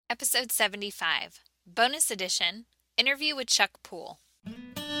Episode 75, Bonus Edition, Interview with Chuck Poole.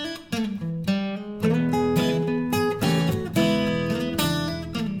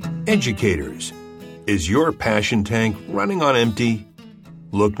 Educators, is your passion tank running on empty?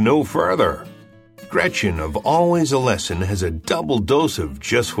 Look no further. Gretchen of Always a Lesson has a double dose of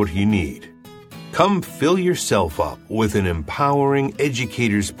just what you need. Come fill yourself up with an empowering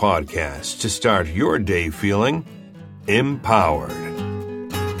educators podcast to start your day feeling empowered.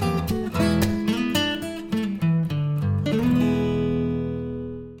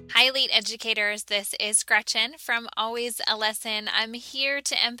 Hi, Elite Educators. This is Gretchen from Always a Lesson. I'm here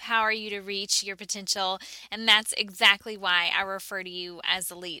to empower you to reach your potential, and that's exactly why I refer to you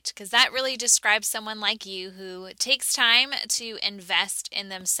as Elite, because that really describes someone like you who takes time to invest in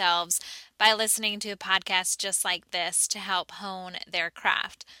themselves by listening to a podcast just like this to help hone their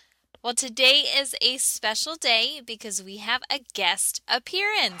craft. Well, today is a special day because we have a guest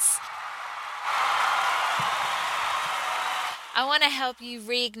appearance. I want to help you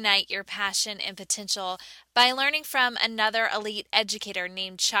reignite your passion and potential by learning from another elite educator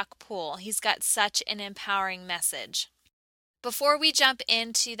named Chuck Poole. He's got such an empowering message. Before we jump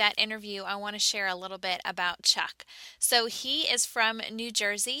into that interview, I want to share a little bit about Chuck. So he is from New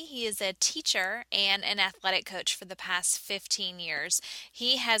Jersey. He is a teacher and an athletic coach for the past 15 years.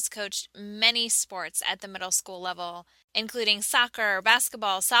 He has coached many sports at the middle school level, including soccer,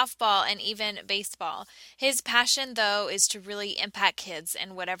 basketball, softball, and even baseball. His passion, though, is to really impact kids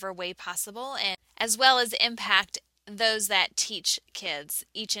in whatever way possible, and as well as impact those that teach kids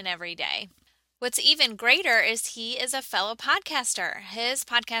each and every day. What's even greater is he is a fellow podcaster. His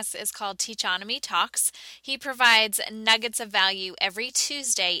podcast is called Teachonomy Talks. He provides nuggets of value every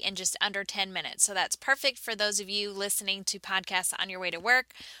Tuesday in just under 10 minutes. So that's perfect for those of you listening to podcasts on your way to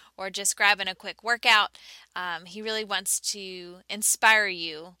work or just grabbing a quick workout. He really wants to inspire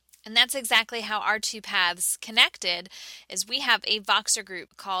you. And that's exactly how our two paths connected is we have a Voxer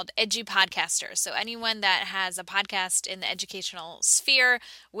group called Edu Podcasters. So anyone that has a podcast in the educational sphere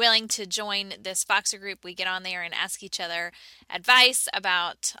willing to join this Voxer group, we get on there and ask each other advice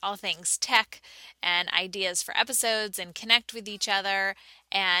about all things tech and ideas for episodes and connect with each other.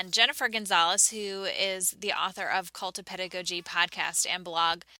 And Jennifer Gonzalez, who is the author of Cult of Pedagogy podcast and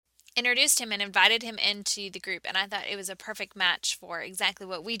blog, introduced him and invited him into the group, and I thought it was a perfect match for exactly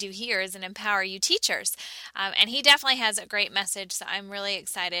what we do here as an Empower You teachers. And he definitely has a great message, so I'm really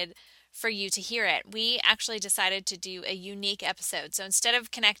excited for you to hear it. We actually decided to do a unique episode. So instead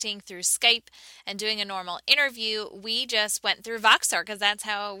of connecting through Skype and doing a normal interview, we just went through Voxer because that's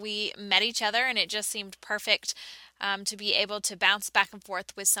how we met each other, and it just seemed perfect to be able to bounce back and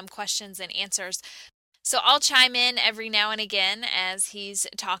forth with some questions and answers. So I'll chime in every now and again as he's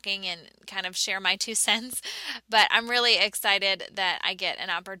talking and kind of share my 2 cents, but I'm really excited that I get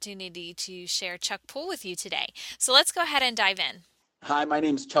an opportunity to share Chuck Poole with you today. So let's go ahead and dive in. Hi, my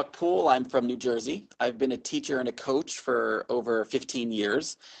name's Chuck Poole. I'm from New Jersey. I've been a teacher and a coach for over 15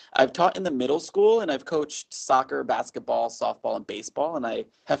 years. I've taught in the middle school and I've coached soccer, basketball, softball, and baseball. And I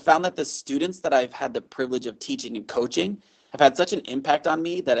have found that the students that I've had the privilege of teaching and coaching have had such an impact on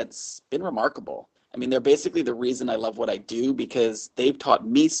me that it's been remarkable. I mean, they're basically the reason I love what I do because they've taught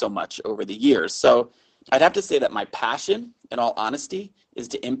me so much over the years. So I'd have to say that my passion, in all honesty, is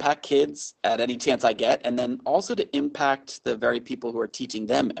to impact kids at any chance I get, and then also to impact the very people who are teaching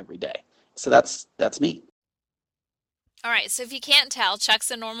them every day. So that's me. All right, so if you can't tell, Chuck's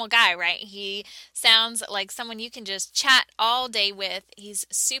a normal guy, right? He sounds like someone you can just chat all day with. He's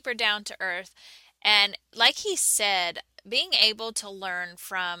super down to earth. And like he said, being able to learn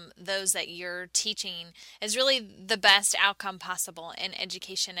from those that you're teaching is really the best outcome possible in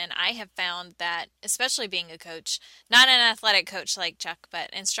education. And I have found that, especially being a coach, not an athletic coach like Chuck,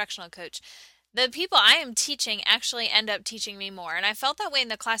 but instructional coach, the people I am teaching actually end up teaching me more. And I felt that way in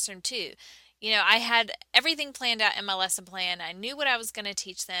the classroom too. You know, I had everything planned out in my lesson plan. I knew what I was going to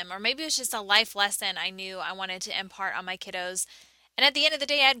teach them, or maybe it was just a life lesson I knew I wanted to impart on my kiddos. And at the end of the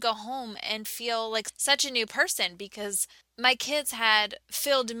day, I'd go home and feel like such a new person because my kids had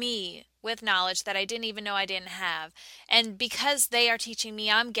filled me with knowledge that I didn't even know I didn't have. And because they are teaching me,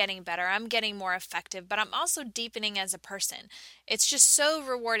 I'm getting better, I'm getting more effective, but I'm also deepening as a person. It's just so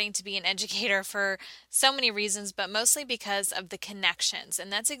rewarding to be an educator for so many reasons, but mostly because of the connections.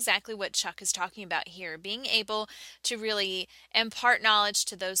 And that's exactly what Chuck is talking about here, being able to really impart knowledge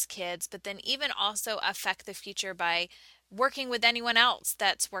to those kids, but then even also affect the future by working with anyone else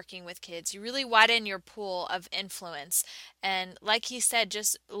that's working with kids. You really widen your pool of influence. And like he said,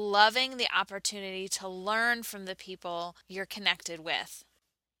 just loving the opportunity to learn from the people you're connected with.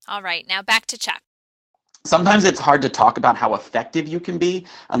 All right, now back to Chuck. Sometimes it's hard to talk about how effective you can be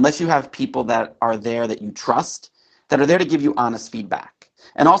unless you have people that are there that you trust, that are there to give you honest feedback.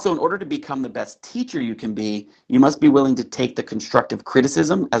 And also, in order to become the best teacher you can be, you must be willing to take the constructive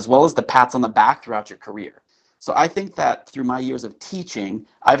criticism as well as the pats on the back throughout your career. So I think that through my years of teaching,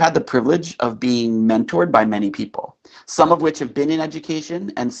 I've had the privilege of being mentored by many people, some of which have been in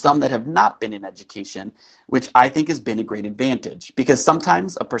education and some that have not been in education, which I think has been a great advantage because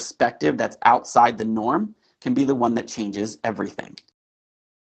sometimes a perspective that's outside the norm can be the one that changes everything.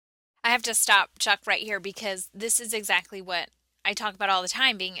 I have to stop Chuck right here because this is exactly what I talk about all the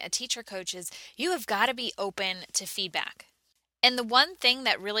time being a teacher coach is you have got to be open to feedback. And the one thing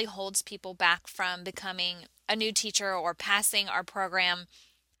that really holds people back from becoming a new teacher or passing our program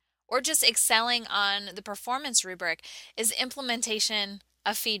or just excelling on the performance rubric is implementation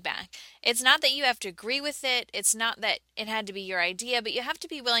of feedback. It's not that you have to agree with it. It's not that it had to be your idea, but you have to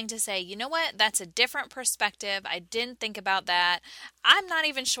be willing to say, you know what, that's a different perspective. I didn't think about that. I'm not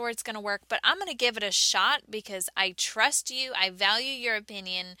even sure it's going to work, but I'm going to give it a shot because I trust you. I value your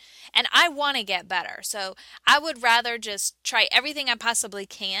opinion and I want to get better. So I would rather just try everything I possibly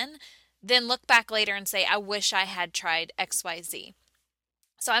can than look back later and say, I wish I had tried XYZ.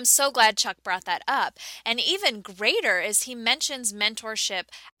 So I'm so glad Chuck brought that up. And even greater is he mentions mentorship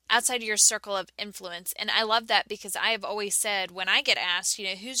outside of your circle of influence. And I love that because I have always said when I get asked,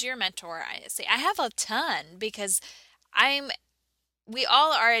 who's your mentor? I say I have a ton because I'm we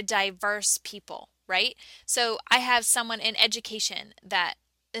all are a diverse people, right? So I have someone in education that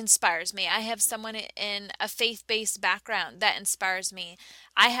inspires me. I have someone in a faith-based background that inspires me.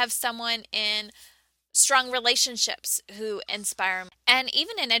 I have someone in strong relationships who inspire me. And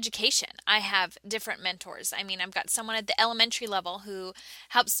even in education, I have different mentors. I mean, I've got someone at the elementary level who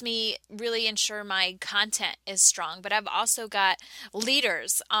helps me really ensure my content is strong. But I've also got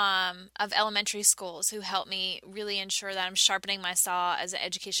leaders of elementary schools who help me really ensure that I'm sharpening my saw as an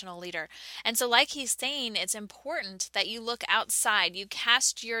educational leader. And so like he's saying, it's important that you look outside, you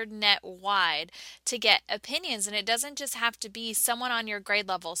cast your net wide to get opinions. And it doesn't just have to be someone on your grade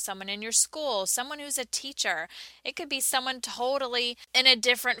level, someone in your school, someone who's a teacher. It could be someone totally in a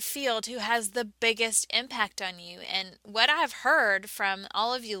different field who has the biggest impact on you. And what I've heard from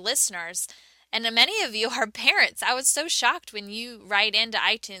all of you listeners, and many of you are parents. I was so shocked when you write into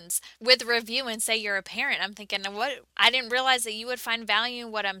iTunes with a review and say you're a parent. I'm thinking, what? I didn't realize that you would find value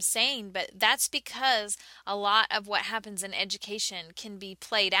in what I'm saying, but that's because a lot of what happens in education can be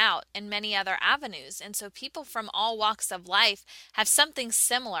played out in many other avenues. And so people from all walks of life have something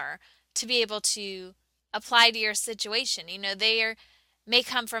similar to be able to apply to your situation. They may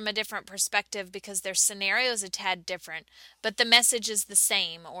come from a different perspective because their scenario is a tad different, but the message is the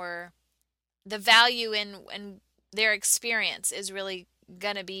same, or the value in their experience is really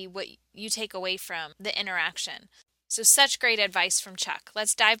going to be what you take away from the interaction. So such great advice from Chuck.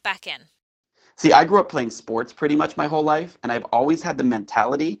 Let's dive back in. See, I grew up playing sports pretty much my whole life, and I've always had the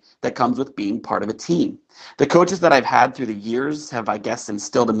mentality that comes with being part of a team. The coaches that I've had through the years have, I guess,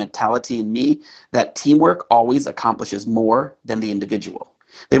 instilled a mentality in me that teamwork always accomplishes more than the individual.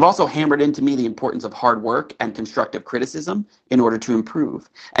 They've also hammered into me the importance of hard work and constructive criticism in order to improve.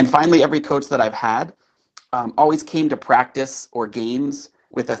 And finally, every coach that I've had always came to practice or games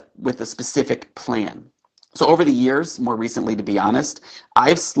with a specific plan. So over the years, more recently to be honest,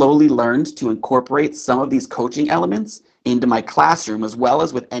 I've slowly learned to incorporate some of these coaching elements into my classroom as well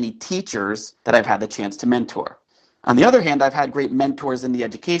as with any teachers that I've had the chance to mentor. On the other hand, I've had great mentors in the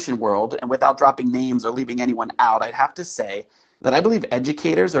education world, and without dropping names or leaving anyone out, I'd have to say that I believe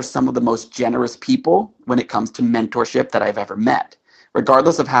educators are some of the most generous people when it comes to mentorship that I've ever met.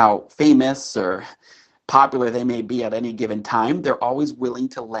 Regardless of how famous or popular they may be at any given time, they're always willing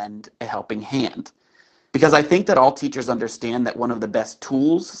to lend a helping hand. Because I think that all teachers understand that one of the best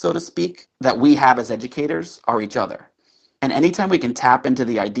tools, so to speak, that we have as educators are each other. And anytime we can tap into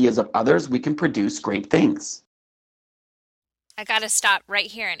the ideas of others, we can produce great things. I got to stop right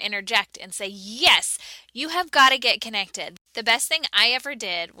here and interject and say, yes, you have got to get connected. The best thing I ever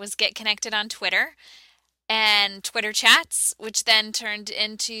did was get connected on Twitter and Twitter chats, which then turned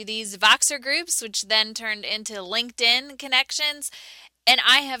into these Voxer groups, which then turned into LinkedIn connections. And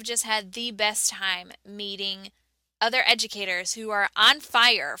I have just had the best time meeting other educators who are on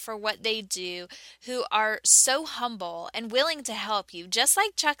fire for what they do, who are so humble and willing to help you. Just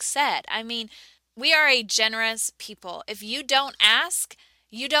like Chuck said, I mean, we are a generous people. If you don't ask,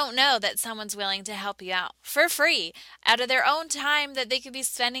 you don't know that someone's willing to help you out for free out of their own time that they could be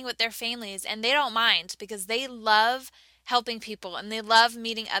spending with their families. And they don't mind because they love helping people and they love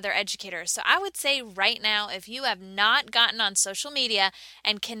meeting other educators. So I would say right now, if you have not gotten on social media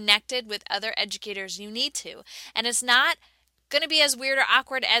and connected with other educators, you need to. And it's not going to be as weird or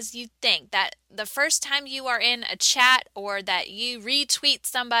awkward as you think. That the first time you are in a chat, or that you retweet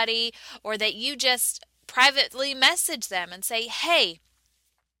somebody, or that you just privately message them and say, hey,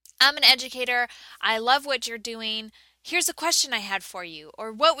 I'm an educator, I love what you're doing, here's a question I had for you,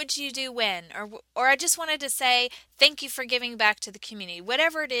 or what would you do when, or I just wanted to say thank you for giving back to the community.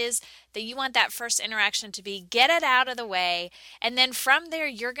 Whatever it is that you want that first interaction to be, get it out of the way, and then from there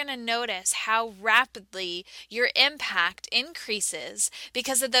you're going to notice how rapidly your impact increases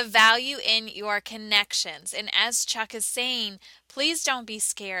because of the value in your connections. And as Chuck is saying, please don't be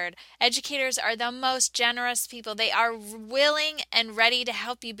scared. Educators are the most generous people. They are willing and ready to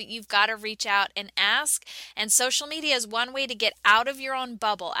help you, but you've got to reach out and ask. And social media is one way to get out of your own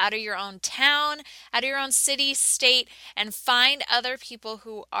bubble, out of your own town, out of your own city, state, and find other people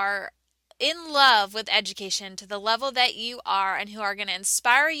who are in love with education to the level that you are, and who are going to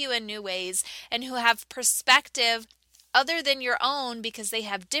inspire you in new ways, and who have perspective other than your own, because they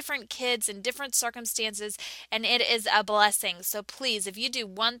have different kids and different circumstances, and it is a blessing. So please, if you do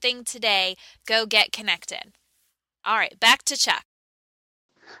one thing today, go get connected. All right, back to Chuck.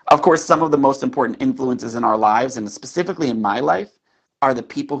 Of course, some of the most important influences in our lives, and specifically in my life, are the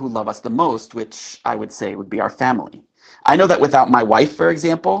people who love us the most, which I would say would be our family. I know that without my wife, for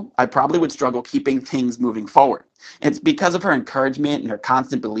example, I probably would struggle keeping things moving forward. It's because of her encouragement and her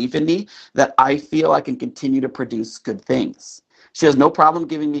constant belief in me that I feel I can continue to produce good things. She has no problem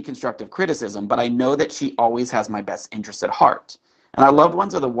giving me constructive criticism, but I know that she always has my best interest at heart. And our loved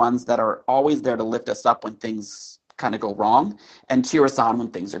ones are the ones that are always there to lift us up when things kind of go wrong and cheer us on when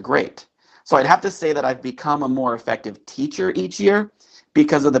things are great. So I'd have to say that I've become a more effective teacher each year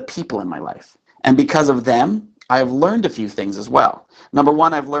because of the people in my life. And because of them, I've learned a few things as well. Number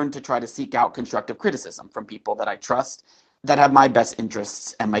one, I've learned to try to seek out constructive criticism from people that I trust, that have my best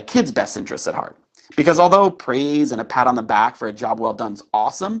interests and my kids' best interests at heart. Because although praise and a pat on the back for a job well done is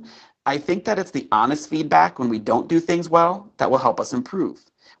awesome, I think that it's the honest feedback when we don't do things well that will help us improve.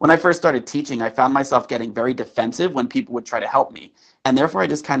 When I first started teaching, I found myself getting very defensive when people would try to help me, and therefore I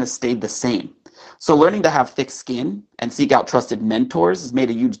just kind of stayed the same. So learning to have thick skin and seek out trusted mentors has made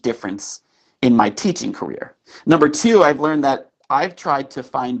a huge difference in my teaching career. Number two, I've learned that I've tried to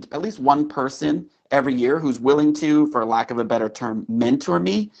find at least one person every year who's willing to, for lack of a better term, mentor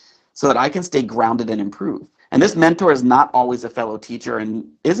me so that I can stay grounded and improve. And this mentor is not always a fellow teacher and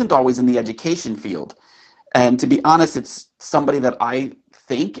isn't always in the education field. And to be honest, it's somebody that I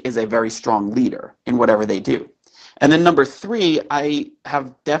think is a very strong leader in whatever they do. And then number three, I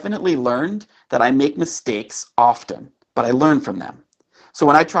have definitely learned that I make mistakes often, but I learn from them. So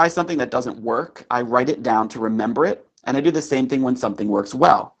when I try something that doesn't work, I write it down to remember it. And I do the same thing when something works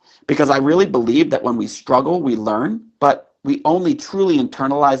well, because I really believe that when we struggle, we learn, but we only truly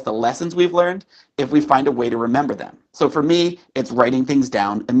internalize the lessons we've learned if we find a way to remember them. So for me, it's writing things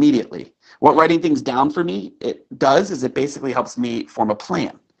down immediately. What writing things down for me, it does is it basically helps me form a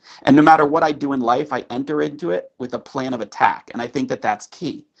plan. And no matter what I do in life, I enter into it with a plan of attack. And I think that that's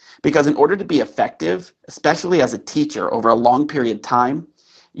key. Because in order to be effective, especially as a teacher over a long period of time,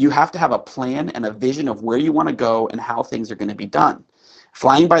 you have to have a plan and a vision of where you want to go and how things are going to be done.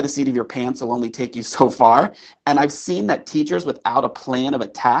 Flying by the seat of your pants will only take you so far. And I've seen that teachers without a plan of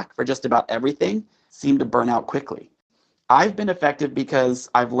attack for just about everything seem to burn out quickly. I've been effective because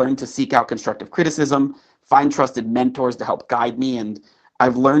I've learned to seek out constructive criticism, find trusted mentors to help guide me, and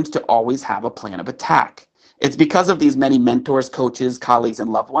I've learned to always have a plan of attack. It's because of these many mentors, coaches, colleagues,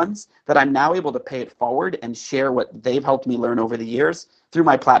 and loved ones that I'm now able to pay it forward and share what they've helped me learn over the years through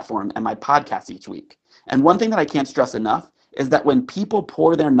my platform and my podcast each week. And one thing that I can't stress enough is that when people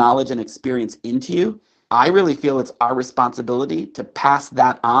pour their knowledge and experience into you, I really feel it's our responsibility to pass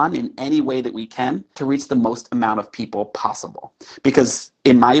that on in any way that we can to reach the most amount of people possible. Because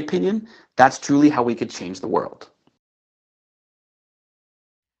in my opinion, that's truly how we could change the world.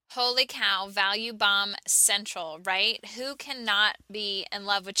 Holy cow, value bomb central, right? Who cannot be in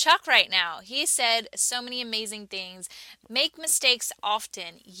love with Chuck right now? He said so many amazing things. Make mistakes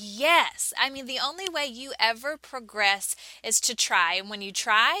often. Yes. I mean, the only way you ever progress is to try. And when you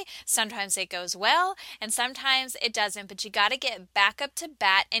try, sometimes it goes well and sometimes it doesn't. But you got to get back up to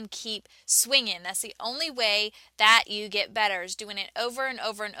bat and keep swinging. That's the only way that you get better, is doing it over and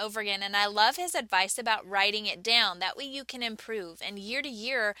over and over again. And I love his advice about writing it down. That way you can improve. And year to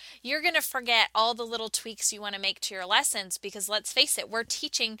year, You're going to forget all the little tweaks you want to make to your lessons because let's face it, we're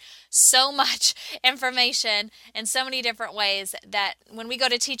teaching so much information in so many different ways that when we go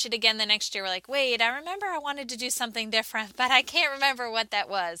to teach it again the next year, we're like, wait, I remember I wanted to do something different, but I can't remember what that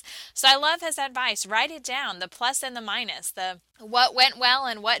was. So I love his advice. Write it down, the plus and the minus, the what went well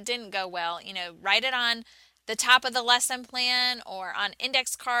and what didn't go well. Write it on the top of the lesson plan or on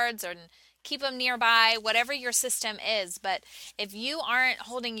index cards or keep them nearby, whatever your system is. But if you aren't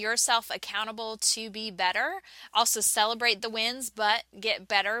holding yourself accountable to be better, also celebrate the wins, but get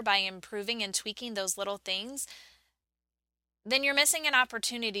better by improving and tweaking those little things, then you're missing an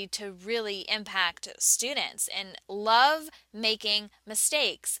opportunity to really impact students and love making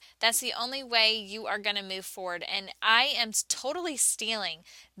mistakes. That's the only way you are going to move forward. And I am totally stealing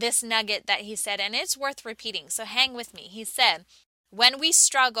this nugget that he said, and it's worth repeating. So hang with me. He said, when we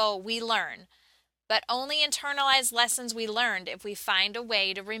struggle, we learn, but only internalize lessons we learned if we find a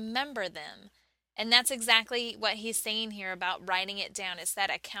way to remember them. And that's exactly what he's saying here about writing it down. It's that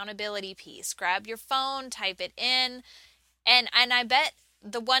accountability piece. Grab your phone, type it in. And I bet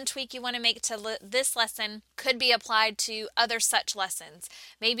the one tweak you want to make to this lesson could be applied to other such lessons.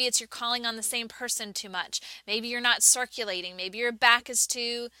 Maybe it's you're calling on the same person too much. Maybe you're not circulating. Maybe your back is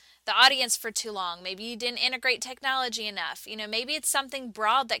to the audience for too long. Maybe you didn't integrate technology enough. Maybe it's something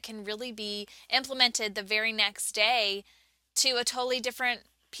broad that can really be implemented the very next day to a totally different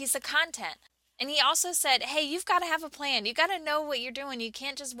piece of content. And he also said, hey, you've got to have a plan. You've got to know what you're doing. You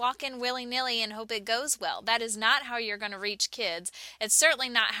can't just walk in willy-nilly and hope it goes well. That is not how you're going to reach kids. It's certainly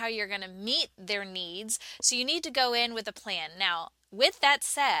not how you're going to meet their needs. So you need to go in with a plan. Now, with that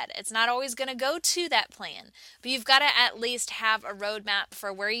said, it's not always going to go to that plan, but you've got to at least have a roadmap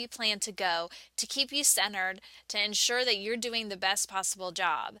for where you plan to go to keep you centered, to ensure that you're doing the best possible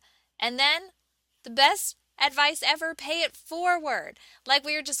job. And then the best advice ever, pay it forward. Like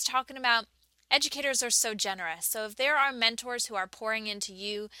we were just talking about, educators are so generous. So if there are mentors who are pouring into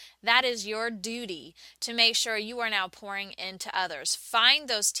you, that is your duty to make sure you are now pouring into others. Find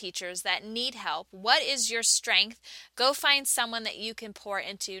those teachers that need help. What is your strength? Go find someone that you can pour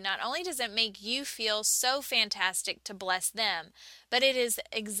into. Not only does it make you feel so fantastic to bless them, but it is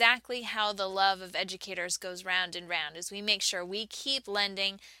exactly how the love of educators goes round and round as we make sure we keep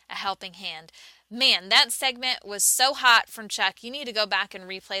lending a helping hand. Man, that segment was so hot from Chuck. You need to go back and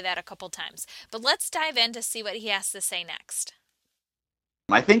replay that a couple times. But let's dive in to see what he has to say next.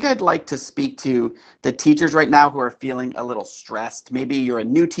 I think I'd like to speak to the teachers right now who are feeling a little stressed. Maybe you're a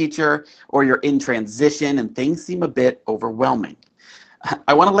new teacher or you're in transition and things seem a bit overwhelming.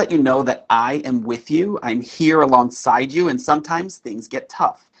 I want to let you know that I am with you. I'm here alongside you, and sometimes things get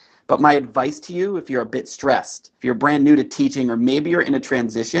tough. But my advice to you, if you're a bit stressed, if you're brand new to teaching, or maybe you're in a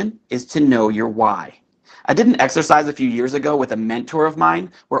transition, is to know your why. I did an exercise a few years ago with a mentor of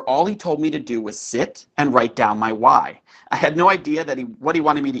mine where all he told me to do was sit and write down my why. I had no idea what he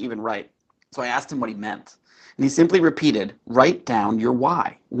wanted me to even write. So I asked him what he meant. And he simply repeated, write down your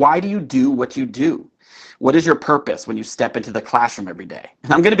why. Why do you do what you do? What is your purpose when you step into the classroom every day?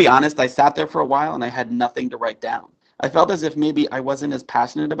 And I'm going to be honest, I sat there for a while and I had nothing to write down. I felt as if maybe I wasn't as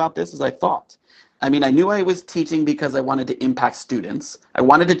passionate about this as I thought. I mean, I knew I was teaching because I wanted to impact students. I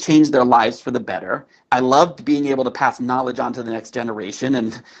wanted to change their lives for the better. I loved being able to pass knowledge on to the next generation,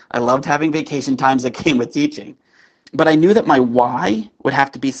 and I loved having vacation times that came with teaching. But I knew that my why would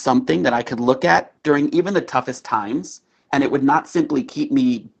have to be something that I could look at during even the toughest times, and it would not simply keep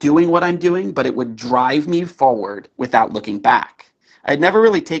me doing what I'm doing, but it would drive me forward without looking back. I had never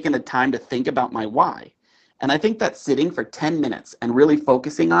really taken the time to think about my why. And I think that sitting for 10 minutes and really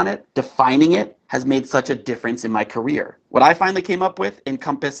focusing on it, defining it, has made such a difference in my career. What I finally came up with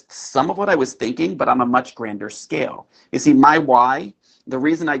encompassed some of what I was thinking, but on a much grander scale. You see, my why, the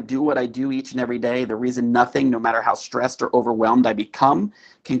reason I do what I do each and every day, the reason nothing, no matter how stressed or overwhelmed I become,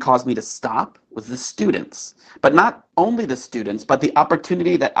 can cause me to stop, was the students. But not only the students, but the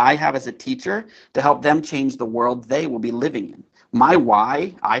opportunity that I have as a teacher to help them change the world they will be living in. My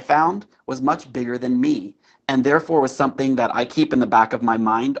why, I found, was much bigger than me, and therefore was something that I keep in the back of my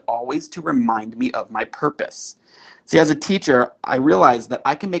mind always to remind me of my purpose. See, as a teacher, I realized that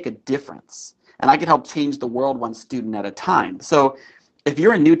I can make a difference, and I can help change the world one student at a time. So if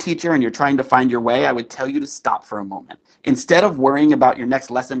you're a new teacher and you're trying to find your way, I would tell you to stop for a moment. Instead of worrying about your next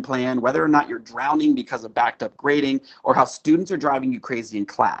lesson plan, whether or not you're drowning because of backed up grading, or how students are driving you crazy in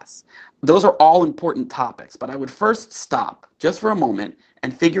class, those are all important topics. But I would first stop just for a moment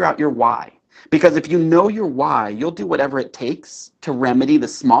and figure out your why. Because if you know your why, you'll do whatever it takes to remedy the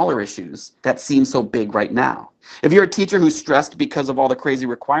smaller issues that seem so big right now. If you're a teacher who's stressed because of all the crazy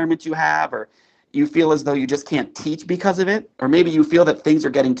requirements you have, or you feel as though you just can't teach because of it, or maybe you feel that things are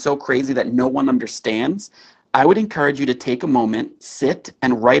getting so crazy that no one understands, I would encourage you to take a moment, sit,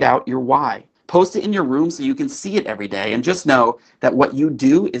 and write out your why. Post it in your room so you can see it every day, and just know that what you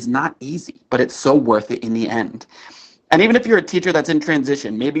do is not easy, but it's so worth it in the end. And even if you're a teacher that's in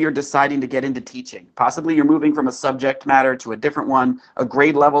transition, maybe you're deciding to get into teaching. Possibly you're moving from a subject matter to a different one, a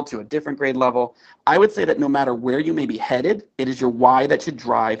grade level to a different grade level. I would say that no matter where you may be headed, it is your why that should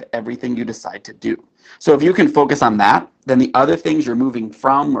drive everything you decide to do. So if you can focus on that, then the other things you're moving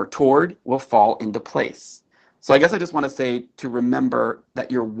from or toward will fall into place. So I guess I just want to say to remember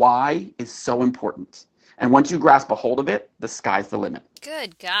that your why is so important. And once you grasp a hold of it, the sky's the limit.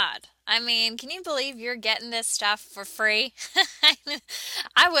 Good God. I mean, can you believe you're getting this stuff for free?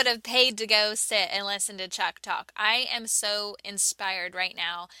 I would have paid to go sit and listen to Chuck talk. I am so inspired right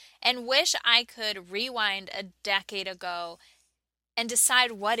now and wish I could rewind a decade ago and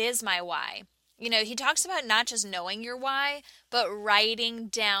decide what is my why. You know, he talks about not just knowing your why, but writing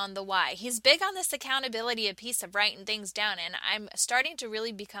down the why. He's big on this accountability, a piece of writing things down. And I'm starting to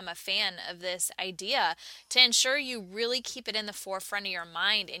really become a fan of this idea to ensure you really keep it in the forefront of your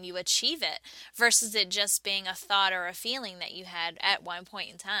mind and you achieve it versus it just being a thought or a feeling that you had at one point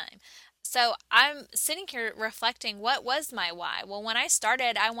in time. So I'm sitting here reflecting, what was my why? Well, when I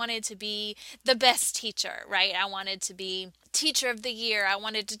started, I wanted to be the best teacher, right? I wanted to be teacher of the year. I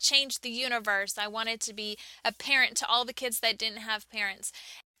wanted to change the universe. I wanted to be a parent to all the kids that didn't have parents.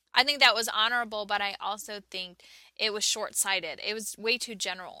 I think that was honorable, but I also think it was short-sighted. It was way too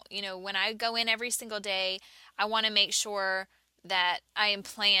general. You know, when I go in every single day, I want to make sure that I am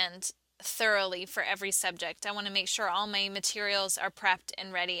planned thoroughly for every subject. I want to make sure all my materials are prepped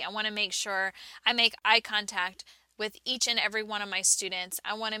and ready. I want to make sure I make eye contact with each and every one of my students.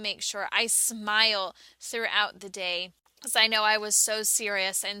 I want to make sure I smile throughout the day, because I know I was so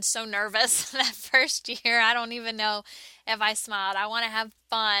serious and so nervous that first year. I don't even know if I smiled. I want to have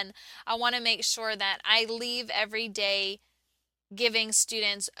fun. I want to make sure that I leave every day giving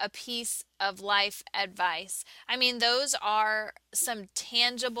students a piece of life advice. I mean, those are some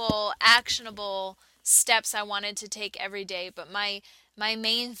tangible, actionable steps I wanted to take every day. But my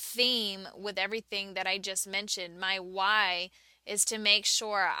main theme with everything that I just mentioned, my why, is to make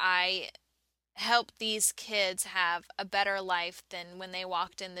sure I help these kids have a better life than when they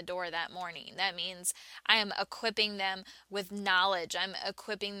walked in the door that morning. That means I am equipping them with knowledge. I'm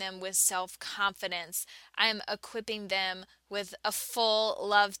equipping them with self-confidence. I'm equipping them with a full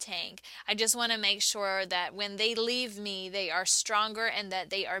love tank. I just want to make sure that when they leave me, they are stronger and that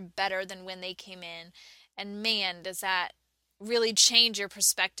they are better than when they came in. And man, does that really change your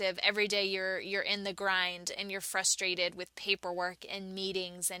perspective every day you're in the grind and you're frustrated with paperwork and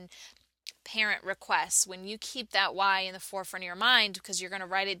meetings and parent requests. When you keep that why in the forefront of your mind, because you're going to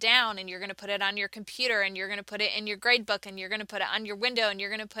write it down and you're going to put it on your computer and you're going to put it in your grade book and you're going to put it on your window and you're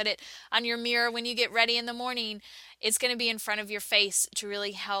going to put it on your mirror when you get ready in the morning, it's going to be in front of your face to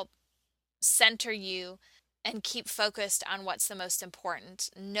really help center you and keep focused on what's the most important.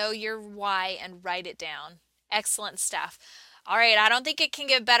 Know your why and write it down. Excellent stuff. All right, I don't think it can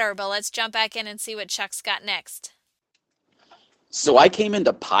get better, but let's jump back in and see what Chuck's got next. So I came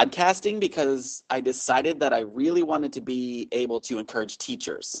into podcasting because I decided that I really wanted to be able to encourage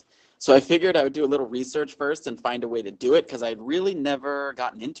teachers. So I figured I would do a little research first and find a way to do it because I'd really never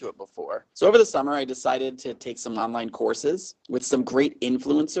gotten into it before. So over the summer, I decided to take some online courses with some great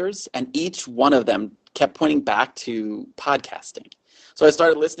influencers, and each one of them kept pointing back to podcasting. So I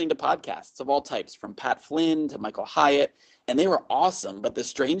started listening to podcasts of all types, from Pat Flynn to Michael Hyatt, and they were awesome. But the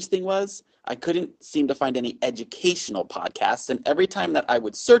strange thing was, I couldn't seem to find any educational podcasts. And every time that I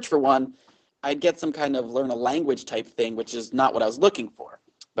would search for one, I'd get some kind of learn a language type thing, which is not what I was looking for.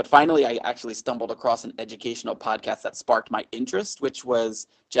 But finally, I actually stumbled across an educational podcast that sparked my interest, which was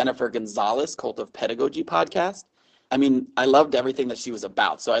Jennifer Gonzalez, Cult of Pedagogy podcast. I mean, I loved everything that she was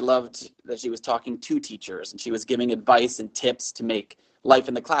about. So I loved that she was talking to teachers and she was giving advice and tips to make life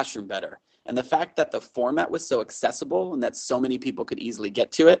in the classroom better. And the fact that the format was so accessible and that so many people could easily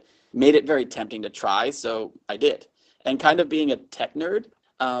get to it made it very tempting to try. So I did. And kind of being a tech nerd,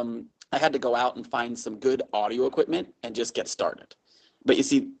 I had to go out and find some good audio equipment and just get started. But you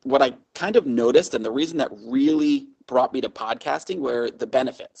see, what I kind of noticed, and the reason that really brought me to podcasting, were the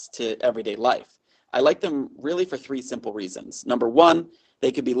benefits to everyday life. I like them really for three simple reasons. Number one,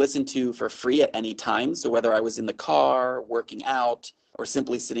 they could be listened to for free at any time. So whether I was in the car, working out, or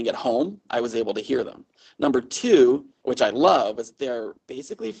simply sitting at home, I was able to hear them. Number two, which I love, is they're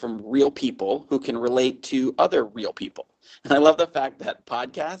basically from real people who can relate to other real people. And I love the fact that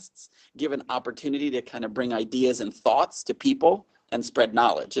podcasts give an opportunity to kind of bring ideas and thoughts to people and spread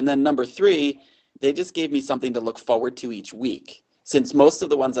knowledge. And then number three, They just gave me something to look forward to each week. Since most of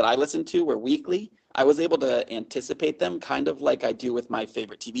the ones that I listened to were weekly, I was able to anticipate them kind of like I do with my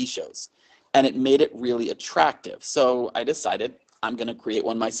favorite TV shows. And it made it really attractive. So I decided I'm going to create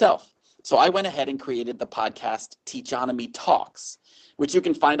one myself. So I went ahead and created the podcast Teachonomy Talks, which you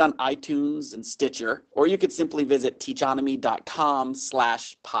can find on iTunes and Stitcher, or you could simply visit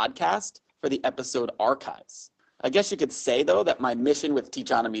teachonomy.com/podcast for the episode archives. I guess you could say, though, that my mission with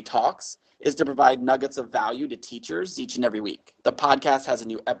Teachonomy Talks is to provide nuggets of value to teachers each and every week. The podcast has a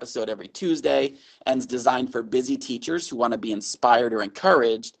new episode every Tuesday and is designed for busy teachers who want to be inspired or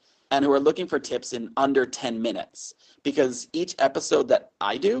encouraged and who are looking for tips in under 10 minutes. Because each episode that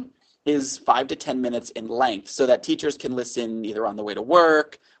I do is 5 to 10 minutes in length so that teachers can listen either on the way to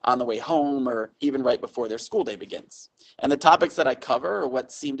work, on the way home, or even right before their school day begins. And the topics that I cover are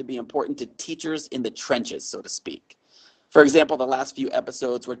what seem to be important to teachers in the trenches, so to speak. For example, the last few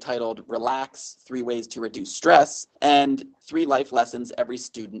episodes were titled Relax, 3 Ways to Reduce Stress, and 3 Life Lessons Every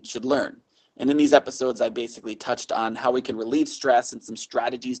Student Should Learn. And in these episodes, I basically touched on how we can relieve stress and some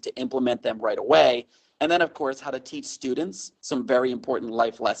strategies to implement them right away. And then, of course, how to teach students some very important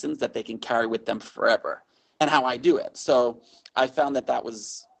life lessons that they can carry with them forever, and how I do it. So I found that that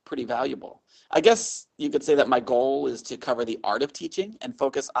was pretty valuable. I guess you could say that my goal is to cover the art of teaching and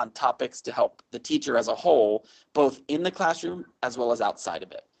focus on topics to help the teacher as a whole, both in the classroom as well as outside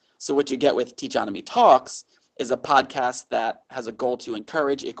of it. So what you get with Teachonomy Talks is a podcast that has a goal to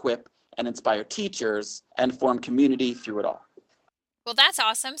encourage, equip, and inspire teachers and form community through it all. Well, that's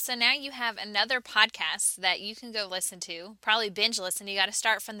awesome. So now you have another podcast that you can go listen to, probably binge listen. You got to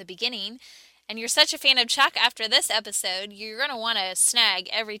start from the beginning. And you're such a fan of Chuck after this episode, you're going to want to snag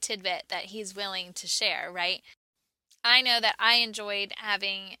every tidbit that he's willing to share, right? I know that I enjoyed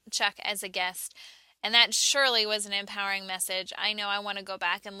having Chuck as a guest, and that surely was an empowering message. I know I want to go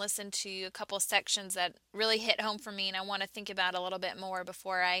back and listen to a couple sections that really hit home for me, and I want to think about a little bit more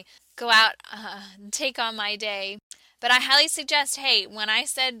before I go out and take on my day. But I highly suggest, hey, when I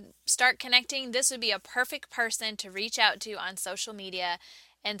said start connecting, this would be a perfect person to reach out to on social media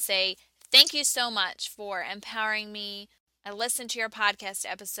and say, thank you so much for empowering me. I listened to your podcast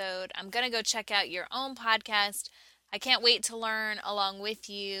episode. I'm going to go check out your own podcast. I can't wait to learn along with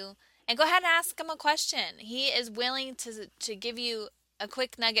you. And go ahead and ask him a question. He is willing to give you a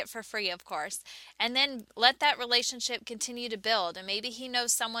quick nugget for free, of course. And then let that relationship continue to build. And maybe he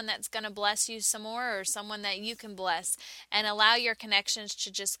knows someone that's going to bless you some more, or someone that you can bless, and allow your connections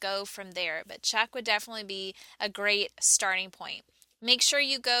to just go from there. But Chuck would definitely be a great starting point. Make sure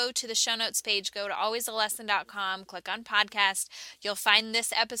you go to the show notes page, go to alwaysalesson.com, click on podcast. You'll find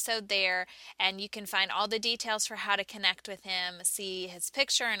this episode there, and you can find all the details for how to connect with him, see his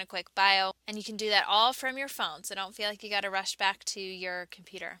picture and a quick bio, and you can do that all from your phone, so don't feel like you got to rush back to your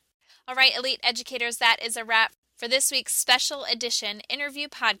computer. All right, Elite Educators, that is a wrap for this week's special edition interview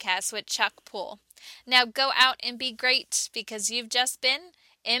podcast with Chuck Poole. Now go out and be great, because you've just been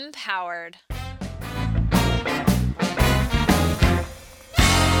empowered.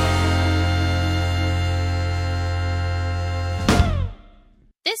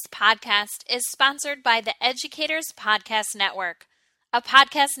 This podcast is sponsored by the Educators Podcast Network, a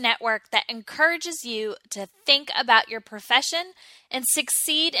podcast network that encourages you to think about your profession and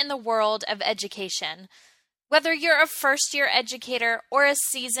succeed in the world of education. Whether you're a first-year educator or a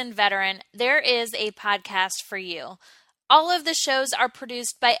seasoned veteran, there is a podcast for you. All of the shows are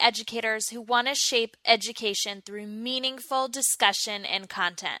produced by educators who want to shape education through meaningful discussion and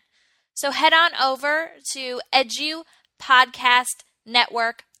content. So head on over to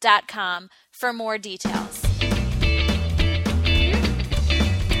edupodcast.network.com for more details.